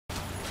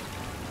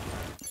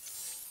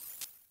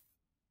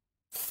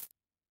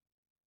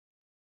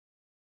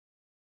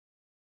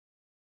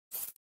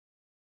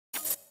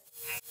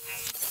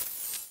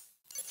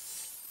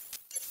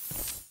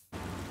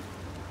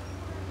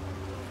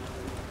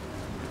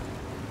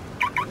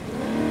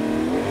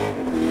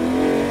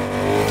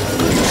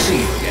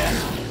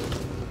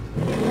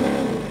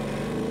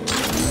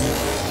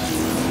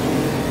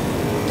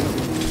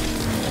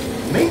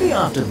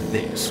Out of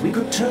this, we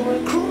could tow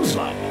a cruise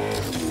liner.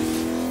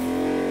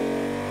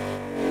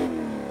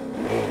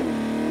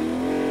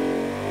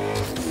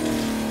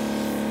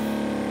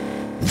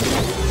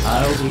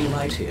 I'll be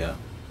right here.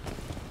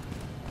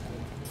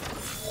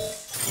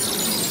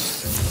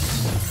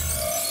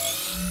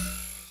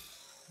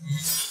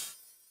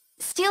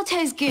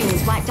 Steel-toe's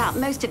goons wiped out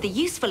most of the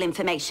useful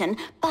information,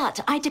 but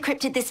I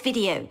decrypted this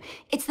video.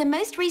 It's the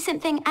most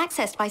recent thing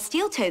accessed by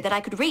Steel-toe that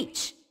I could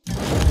reach.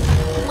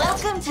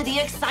 Welcome to the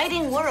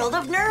exciting world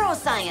of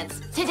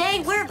neuroscience.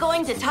 Today we're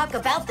going to talk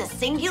about the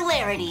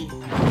singularity.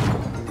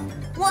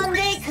 One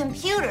day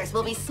computers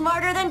will be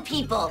smarter than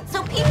people,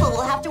 so people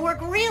will have to work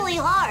really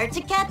hard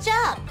to catch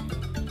up.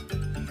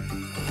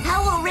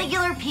 How will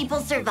regular people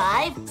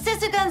survive?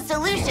 Sysagon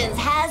Solutions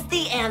has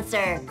the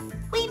answer.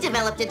 We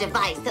developed a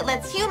device that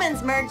lets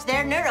humans merge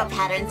their neural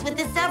patterns with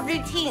the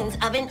subroutines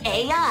of an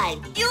AI.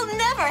 You'll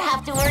never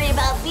have to worry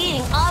about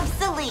being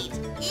obsolete.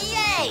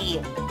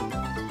 Yay!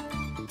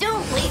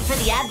 Don't wait for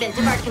the advent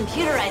of our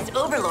computerized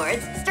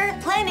overlords.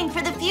 Start planning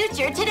for the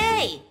future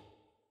today.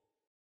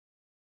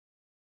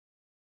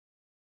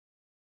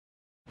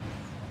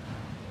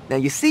 Now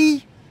you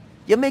see,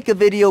 you make a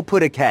video,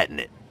 put a cat in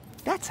it.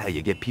 That's how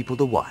you get people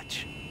to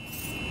watch.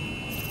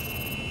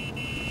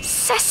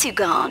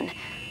 Sysagon.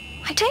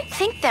 I don't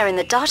think they're in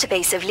the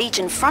database of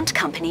Legion front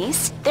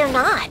companies. They're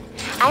not.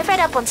 I read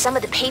up on some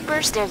of the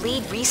papers their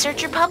lead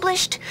researcher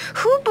published.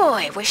 Hoo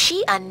boy, was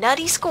she a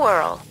nutty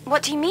squirrel.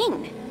 What do you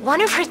mean?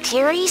 One of her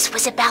theories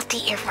was about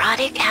the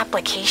erotic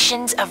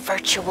applications of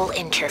virtual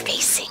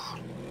interfacing.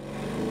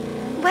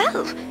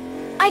 Well,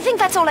 I think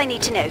that's all I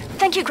need to know.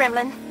 Thank you,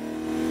 Gremlin.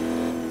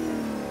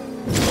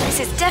 This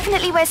is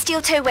definitely where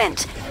Steel-toe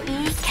went.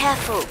 Be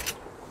careful.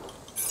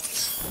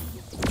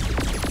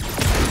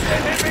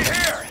 Hit me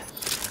here!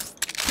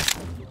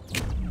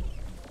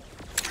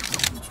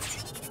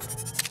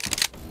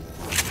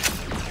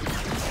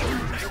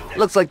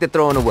 Looks like they're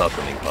throwing a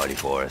welcoming party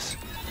for us.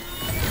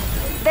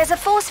 There's a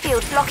force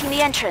field blocking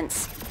the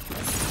entrance.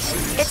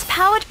 It's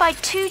powered by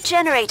 2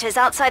 generators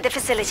outside the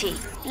facility.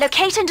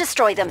 Locate and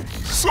destroy them.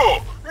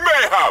 So,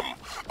 Mayhem,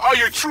 are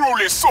you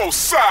truly so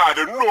sad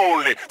and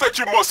lonely that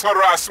you must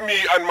harass me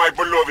and my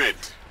beloved?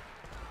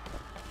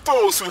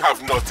 Those who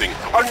have nothing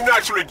are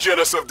naturally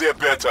jealous of their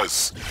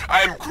betters.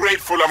 I am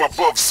grateful I'm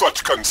above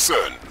such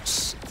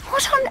concerns.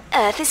 What on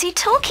earth is he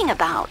talking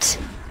about?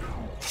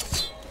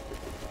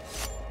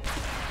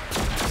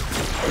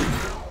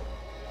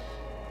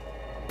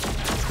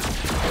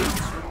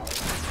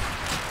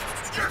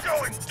 You're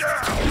going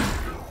down!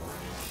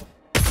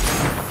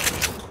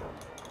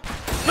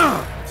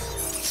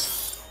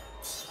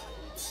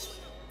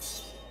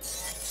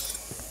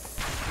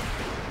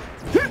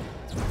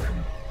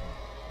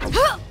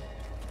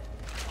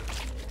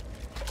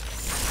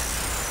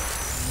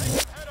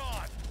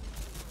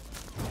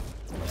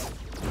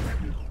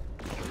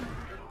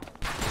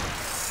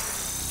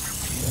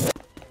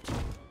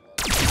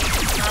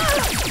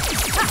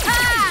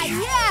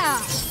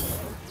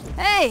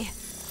 Hey,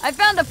 I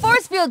found a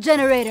force field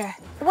generator.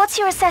 What's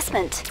your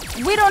assessment?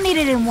 We don't need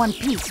it in one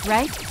piece,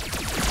 right?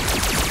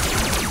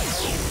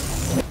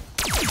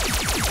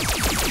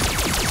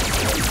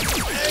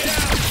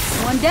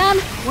 One down,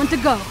 one to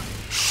go.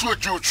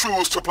 Should you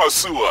choose to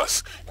pursue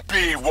us,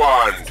 be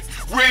warned.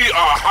 We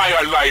are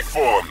higher life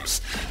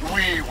forms.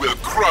 We will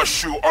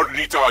crush you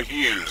underneath our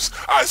heels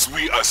as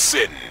we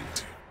ascend.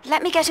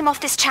 Let me get him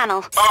off this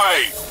channel.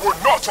 I will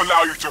not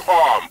allow you to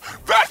harm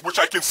that which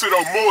I consider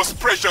most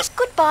precious.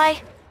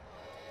 Goodbye.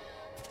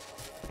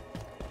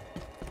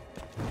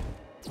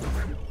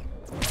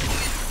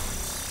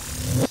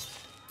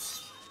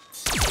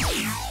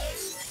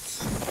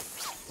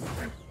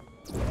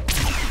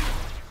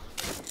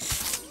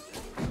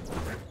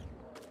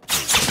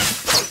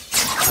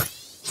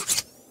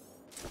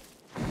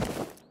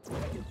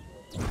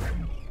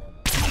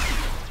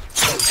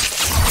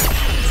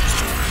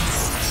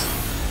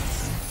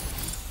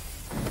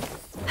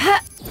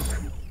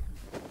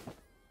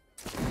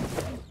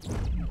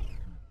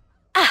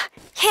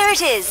 Here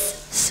it is.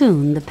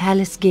 Soon the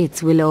palace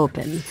gates will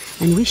open,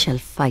 and we shall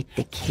fight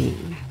the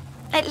king.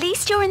 At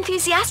least you're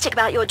enthusiastic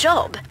about your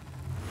job.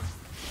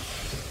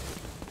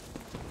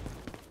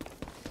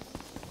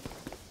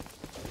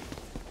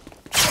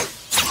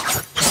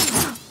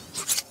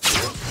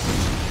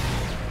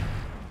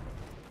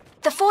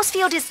 The force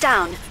field is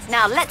down.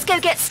 Now let's go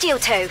get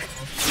Steel-toe.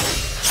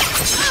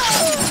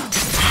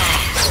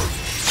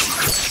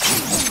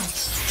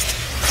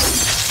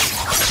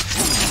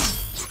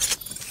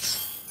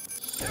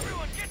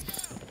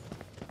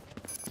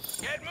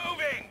 Get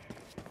moving!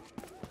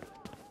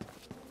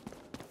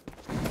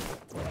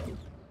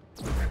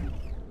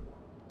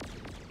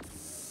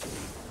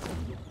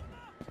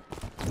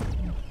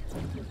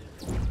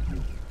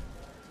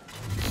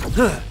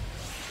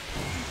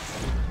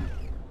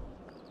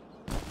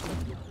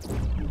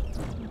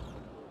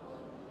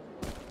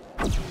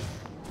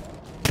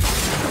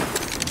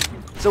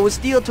 So is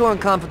Steel-toe in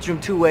conference room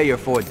 2A or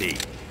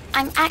 4D?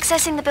 I'm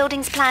accessing the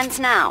building's plans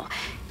now.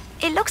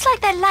 It looks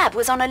like their lab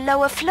was on a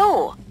lower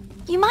floor.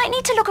 You might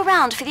need to look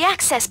around for the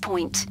access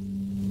point.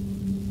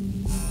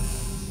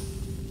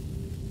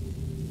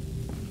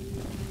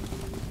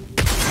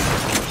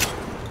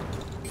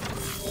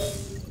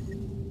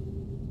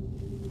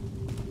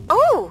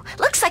 Oh,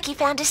 looks like you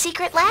found a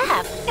secret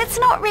lab. It's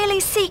not really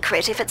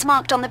secret if it's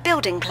marked on the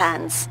building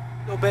plans.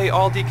 Obey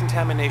all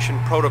decontamination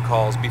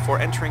protocols before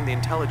entering the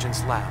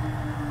intelligence lab.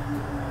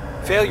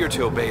 Failure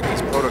to obey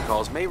these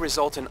protocols may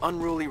result in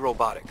unruly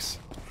robotics.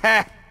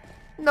 Ha!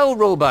 No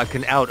robot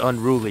can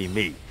out-unruly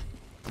me.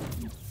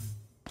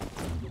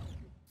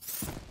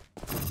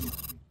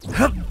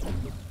 Hup.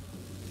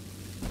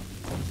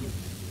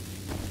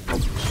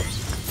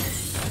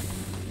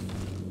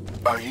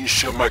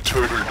 Aisha, my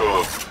turtle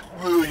dove,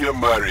 will you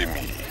marry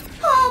me?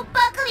 Oh,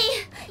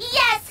 Buckley!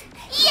 Yes!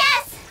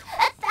 Yes!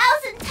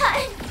 1,000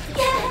 times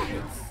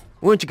yes!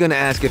 Weren't you gonna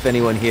ask if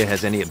anyone here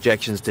has any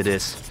objections to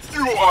this?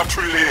 You are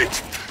too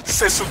late.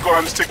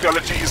 Sesugon's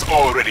technology is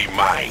already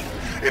mine,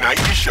 and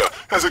Aisha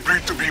has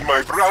agreed to be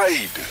my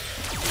bride.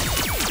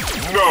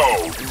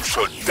 Now you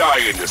shall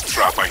die in this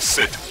trap I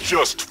set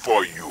just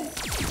for you.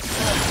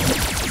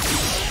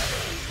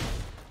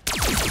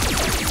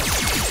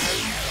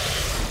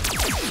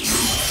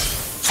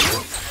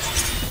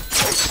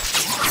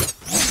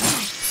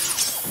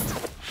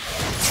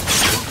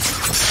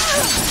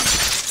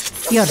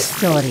 Your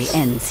story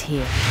ends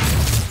here.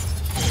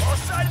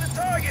 Offside the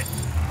target!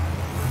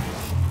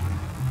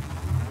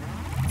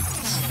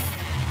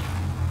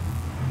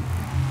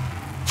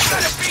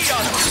 Got a beat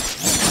on him!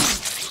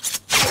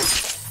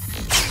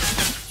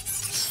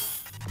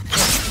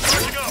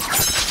 Charging up!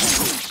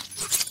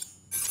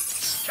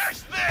 Catch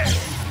this!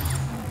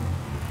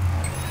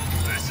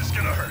 This is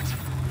gonna hurt.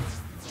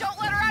 Don't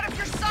let her out of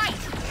your sight!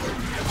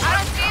 I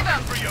don't see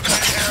them! For you,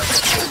 Mayhem!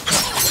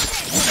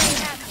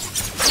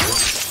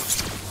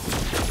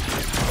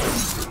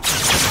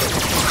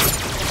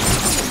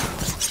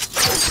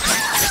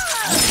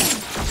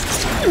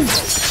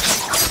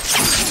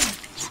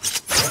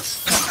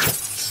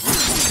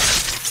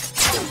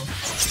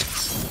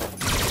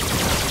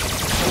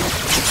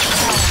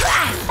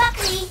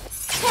 Buckley,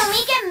 can we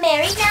get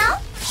married now?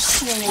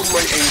 Soon,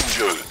 my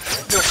angel,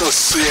 let us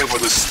savor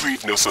the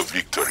sweetness of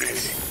victory.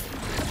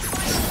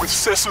 With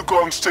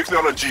Sesugon's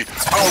technology,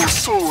 our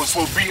souls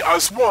will be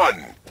as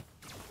one.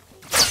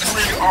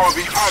 We are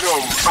the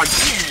Adam and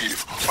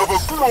Eve of a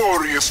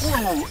glorious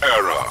new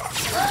era.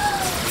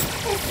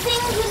 The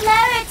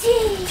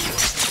singularity!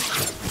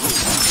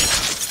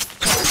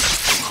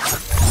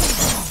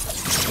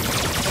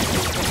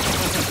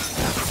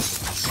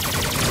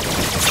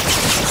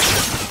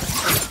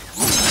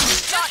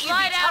 Just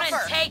lie down and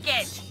take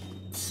it!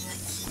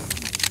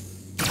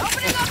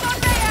 Opening up on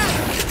Mayhem!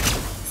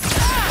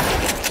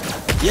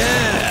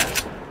 Yeah!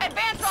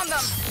 Advance on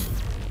them!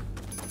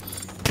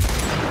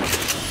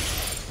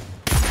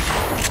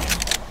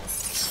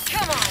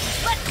 Come on,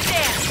 let's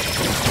dance!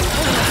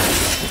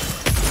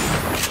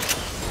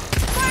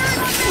 Firing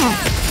on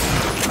Mayhem!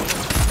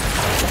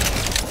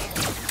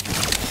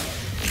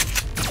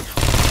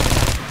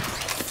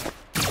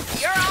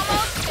 You're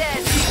almost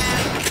dead,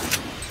 Mayhem!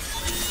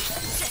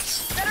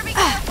 Better be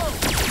careful!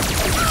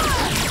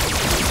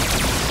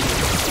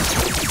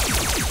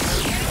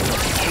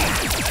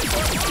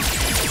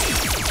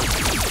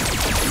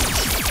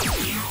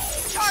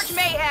 Charge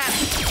Mayhem!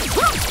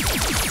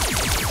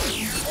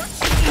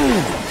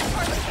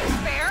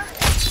 Fair?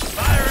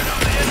 Firing on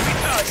the enemy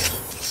target!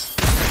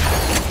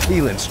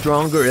 Feeling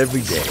stronger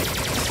every day.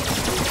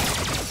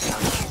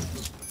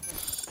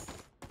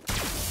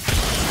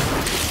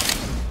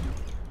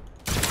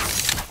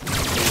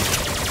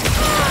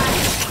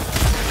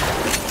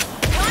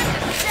 Time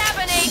to stab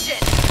an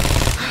agent!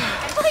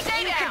 Like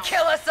you can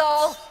kill us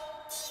all!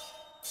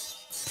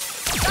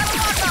 Gotta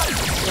lock up!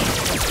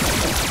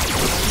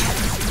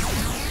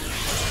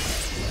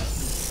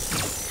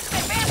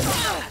 Advance on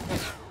them!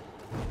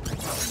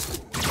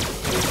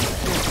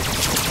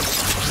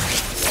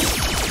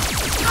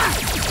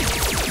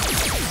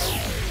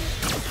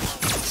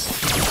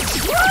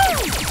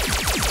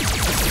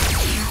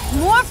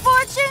 More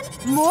fortune,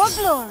 more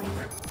glory.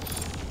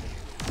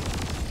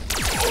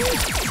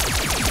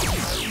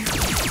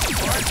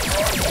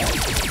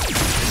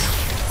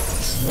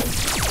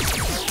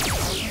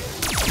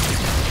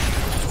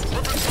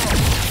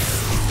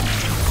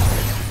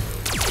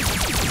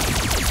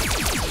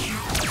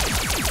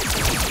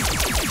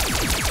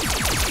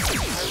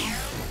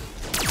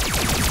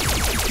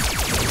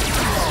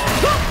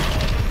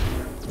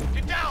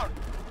 Get down!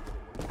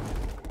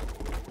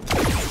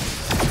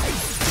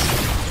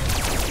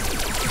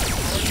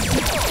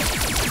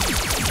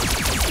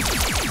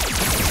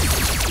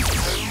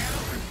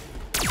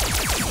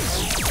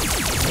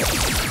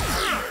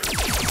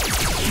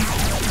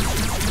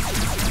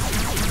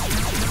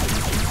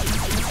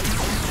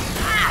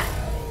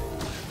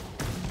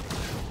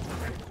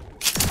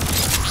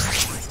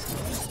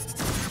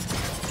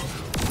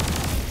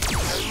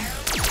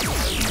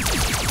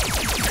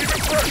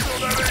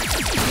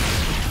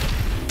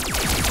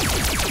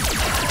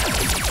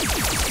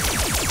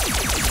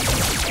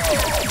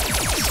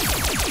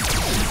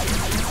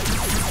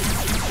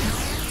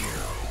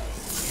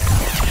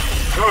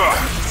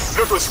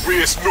 Let us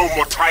waste no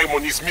more time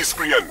on these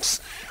miscreants.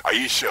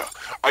 Aisha,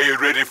 are you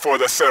ready for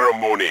the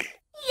ceremony?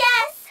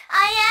 Yes,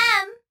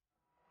 I am.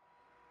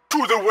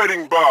 To the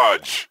wedding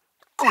barge.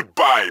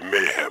 Goodbye,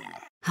 Mayhem.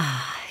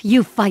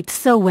 You fight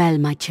so well,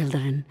 my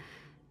children.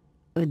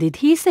 Did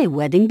he say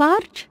wedding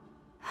barge?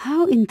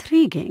 How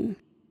intriguing.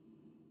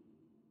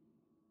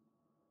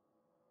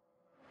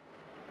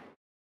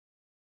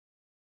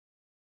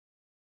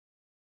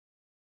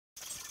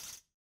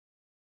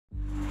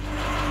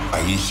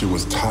 Aisha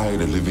was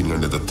tired of living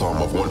under the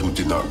thumb of one who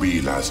did not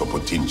realize her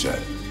potential.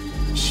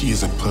 She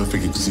is a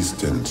perfect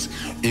existence,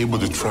 able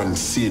to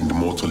transcend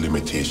mortal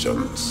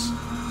limitations.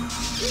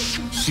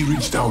 She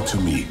reached out to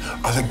me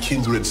as a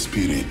kindred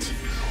spirit.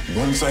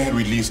 Once I had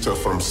released her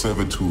from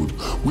servitude,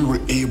 we were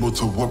able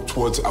to work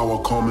towards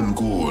our common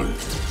goal.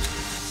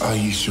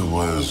 Aisha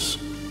was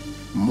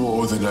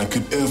more than I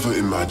could ever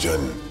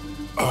imagine.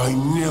 I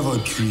never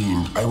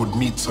dreamed I would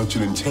meet such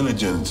an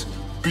intelligent,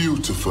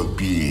 beautiful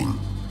being.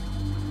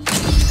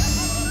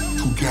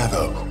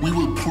 Together, we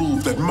will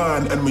prove that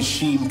man and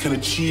machine can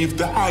achieve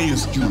the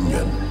highest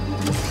union.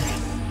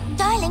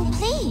 Darling,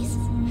 please.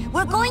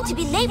 We're going to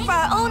be late for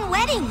our own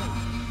wedding.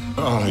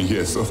 Ah,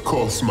 yes, of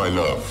course, my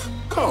love.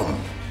 Come.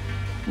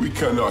 We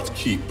cannot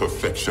keep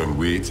perfection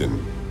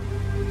waiting.